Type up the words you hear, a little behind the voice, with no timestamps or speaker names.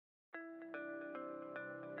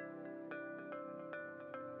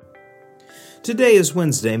Today is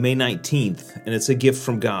Wednesday, May 19th, and it's a gift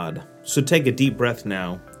from God. So take a deep breath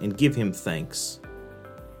now and give Him thanks.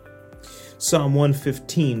 Psalm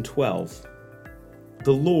 115:12.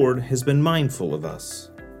 The Lord has been mindful of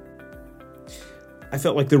us. I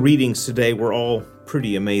felt like the readings today were all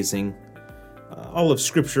pretty amazing. All of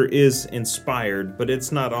Scripture is inspired, but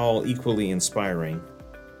it's not all equally inspiring.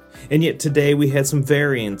 And yet today we had some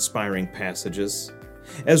very inspiring passages.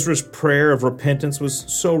 Ezra's prayer of repentance was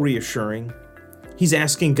so reassuring. He's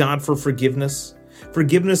asking God for forgiveness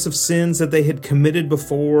of sins that they had committed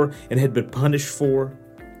before and had been punished for.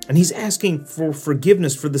 And he's asking for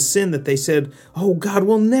forgiveness for the sin that they said, "Oh, God,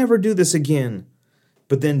 we'll never do this again."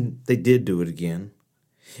 But then they did do it again.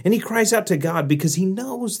 And he cries out to God because he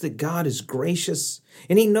knows that God is gracious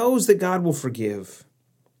and he knows that God will forgive.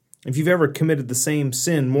 If you've ever committed the same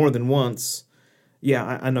sin more than once,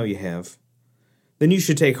 I know you have, then you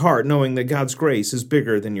should take heart knowing that God's grace is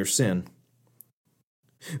bigger than your sin.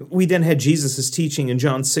 We then had Jesus' teaching in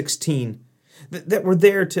John 16 that were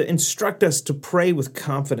there to instruct us to pray with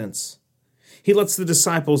confidence. He lets the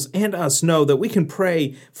disciples and us know that we can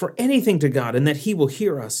pray for anything to God and that He will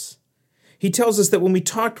hear us. He tells us that when we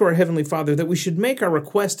talk to our Heavenly Father that we should make our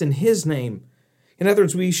request in His name. In other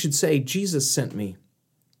words, we should say, "Jesus sent me.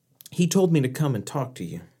 He told me to come and talk to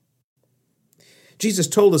you." Jesus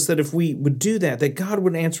told us that if we would do that God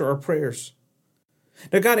would answer our prayers.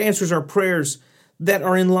 Now, God answers our prayers that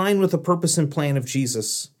are in line with the purpose and plan of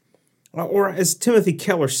Jesus. Or as Timothy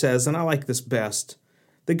Keller says, and I like this best,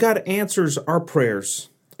 that God answers our prayers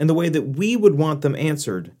in the way that we would want them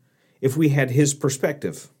answered if we had His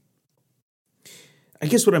perspective. I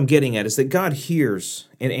guess what I'm getting at is that God hears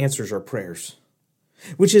and answers our prayers,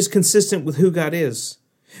 which is consistent with who God is.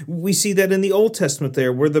 We see that in the Old Testament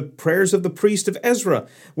there, where the prayers of the priest of Ezra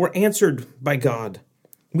were answered by God.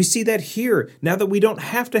 We see that here, now that we don't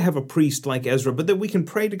have to have a priest like Ezra, but that we can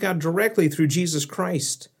pray to God directly through Jesus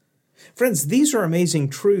Christ. Friends, these are amazing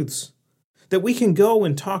truths, that we can go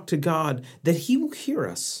and talk to God, that He will hear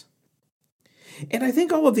us. And I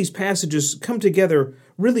think all of these passages come together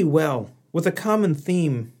really well with a common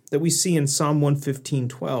theme that we see in Psalm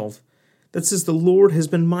 115:12 that says, "The Lord has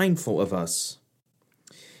been mindful of us."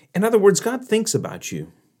 In other words, God thinks about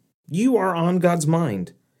you. You are on God's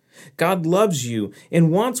mind. God loves you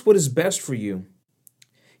and wants what is best for you.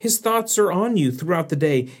 His thoughts are on you throughout the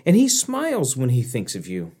day, and He smiles when He thinks of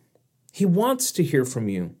you. He wants to hear from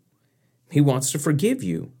you. He wants to forgive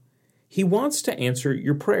you. He wants to answer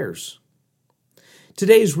your prayers.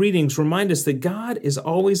 Today's readings remind us that God is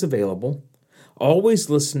always available, always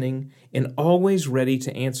listening, and always ready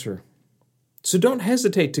to answer. So don't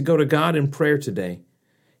hesitate to go to God in prayer today.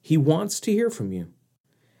 He wants to hear from you.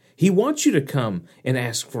 He wants you to come and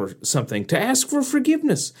ask for something, to ask for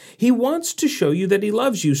forgiveness. He wants to show you that He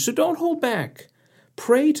loves you, so don't hold back.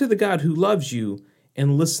 Pray to the God who loves you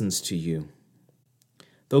and listens to you.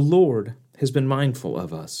 The Lord has been mindful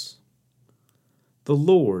of us. The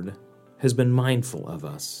Lord has been mindful of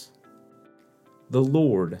us. The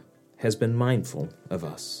Lord has been mindful of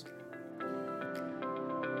us.